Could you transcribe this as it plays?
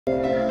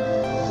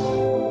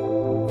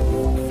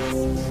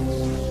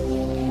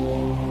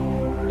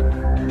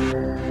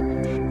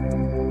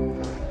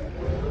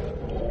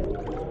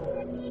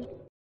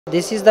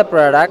This is the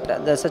product,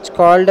 the such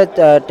called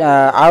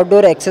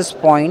outdoor access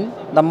point.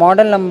 The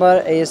model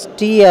number is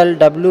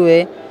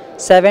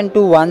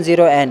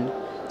TLWA7210N.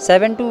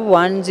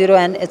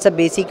 7210N, it's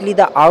basically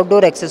the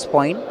outdoor access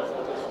point.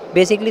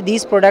 Basically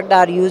these products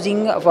are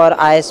using for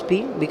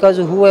ISP, because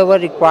whoever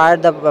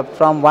required the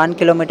from 1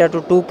 kilometer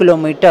to 2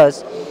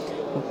 kilometers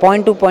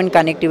point to point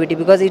connectivity,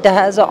 because it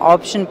has an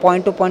option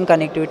point to point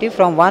connectivity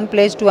from one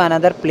place to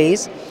another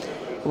place.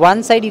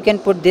 One side you can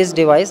put this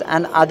device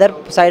and other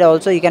side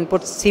also you can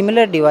put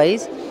similar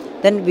device,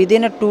 then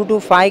within a 2 to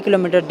 5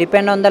 kilometer,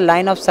 depend on the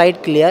line of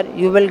sight clear,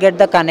 you will get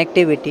the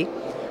connectivity,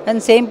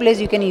 and same place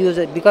you can use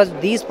it, because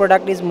this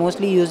product is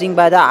mostly using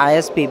by the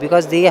ISP,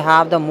 because they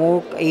have the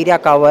more area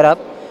cover up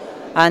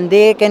and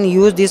they can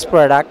use this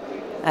product,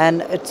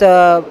 and it's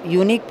a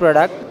unique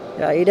product.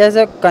 It has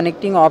a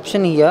connecting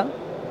option here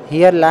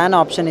LAN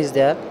option is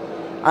there,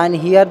 and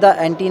here the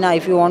antenna,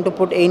 if you want to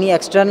put any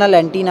external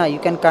antenna you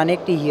can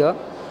connect here,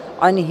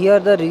 and here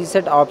the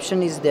reset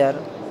option is there,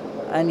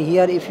 and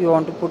here if you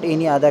want to put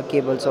any other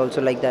cables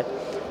also like that.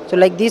 So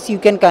like this you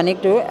can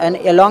connect to, and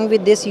along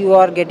with this you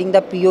are getting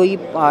the POE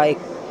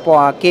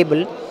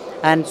cable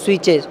and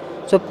switches.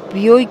 So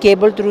POE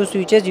cable through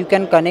switches you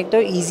can connect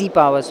to easy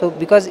power. So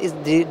because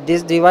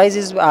this device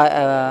is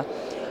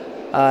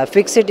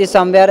fixed, it is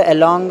somewhere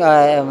along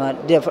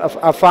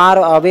far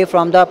away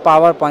from the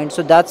power point,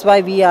 so that's why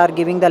we are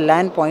giving the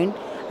LAN point,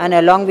 and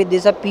along with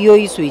this a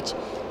POE switch.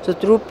 So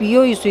through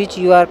POE switch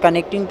you are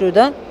connecting to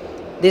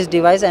this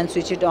device, and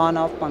switch it on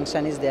off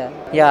function is there.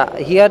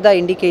 Here the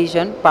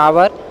indication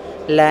power,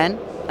 LAN,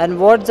 and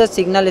what the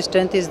signal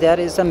strength is there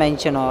is a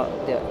mention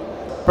there.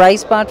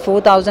 Price part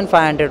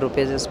 4,500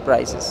 rupees is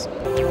prices.